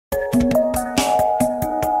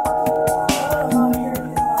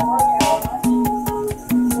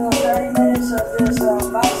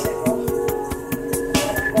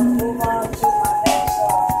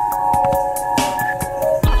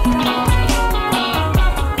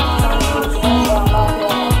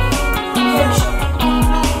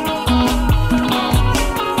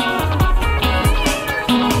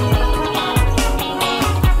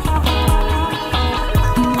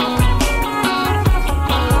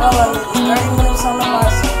All I need is 30 minutes on the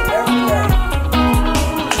bicycle every day.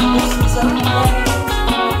 This is every day.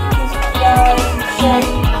 Keeps my thighs in shape.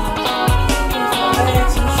 Keeps my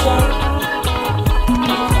legs in shape.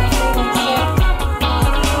 Keeps my feet in shape.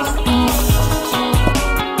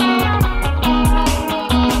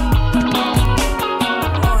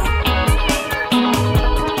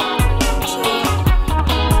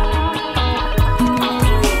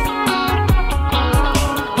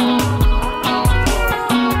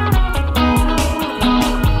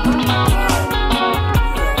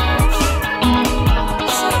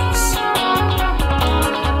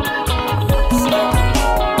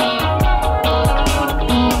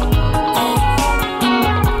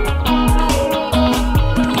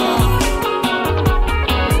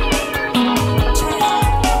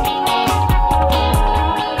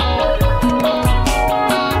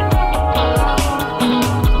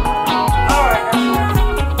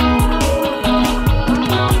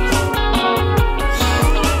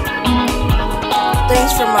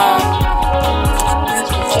 Thanks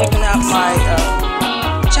for checking out my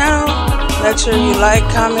channel. Make sure you like,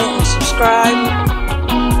 comment, and subscribe.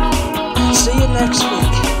 See you next week.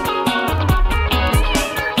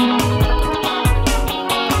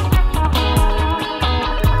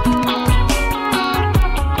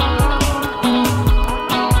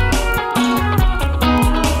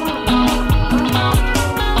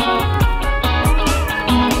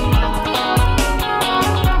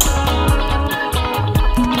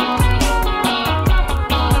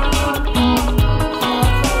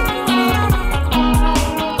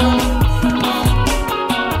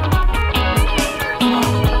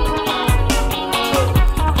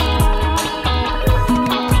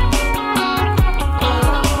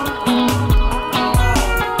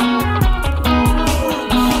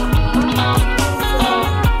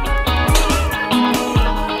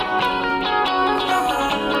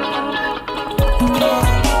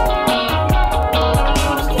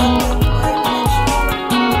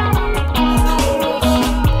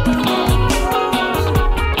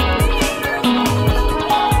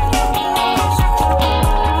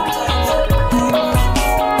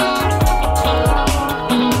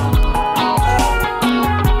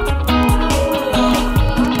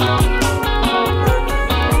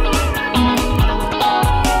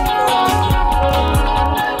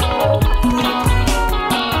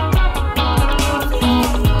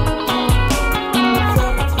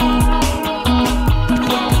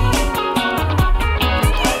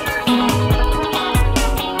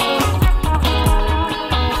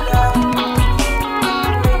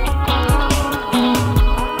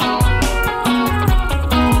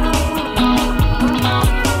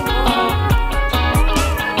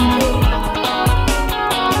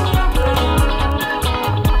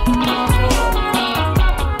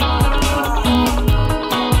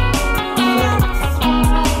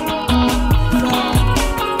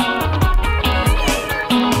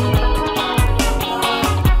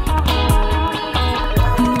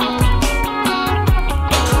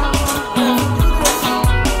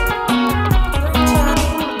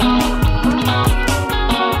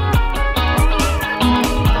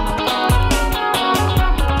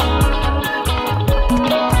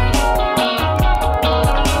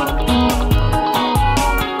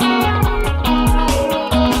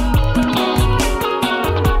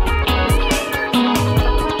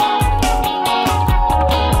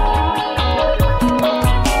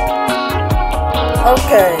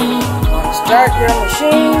 Okay, start your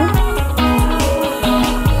machine.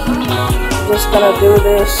 Just gonna do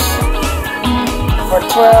this for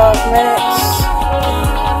 12 minutes.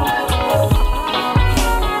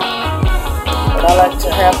 But I like to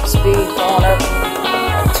have the speed going up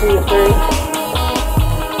at 2 or 3.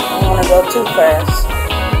 I don't want to go too fast.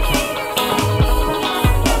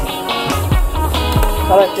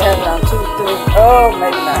 I like to have it on 2 or 3. Oh,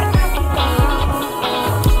 maybe not.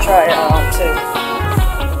 Let's try it on 2.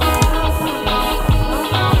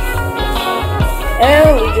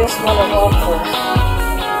 And we just want to walk for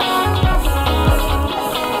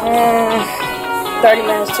 30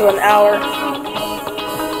 minutes to an hour.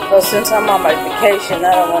 But since I'm on my vacation,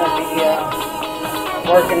 I don't want to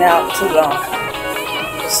be working out too long.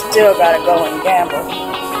 Still got to go and gamble.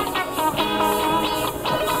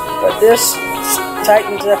 But this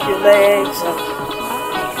tightens up your legs and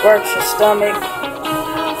works your stomach.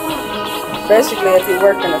 Basically, if you're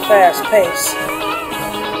working a fast pace.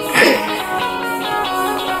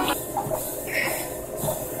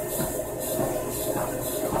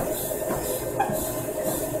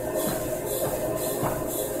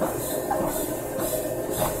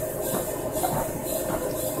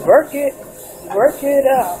 Work it. Work Get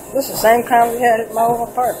out. This is the same kind we had at my old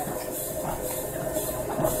apartment.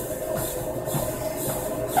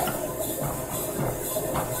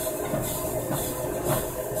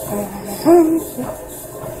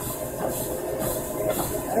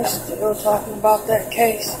 They're still talking about that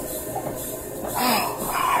case. Oh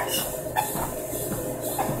gosh.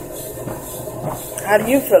 How do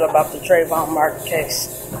you feel about the Trayvon Martin case?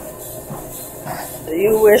 Do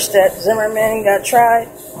you wish that Zimmerman got tried?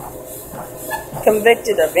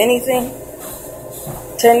 Convicted of anything?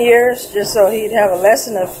 10 years just so he'd have a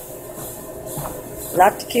lesson of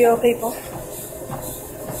not to kill people?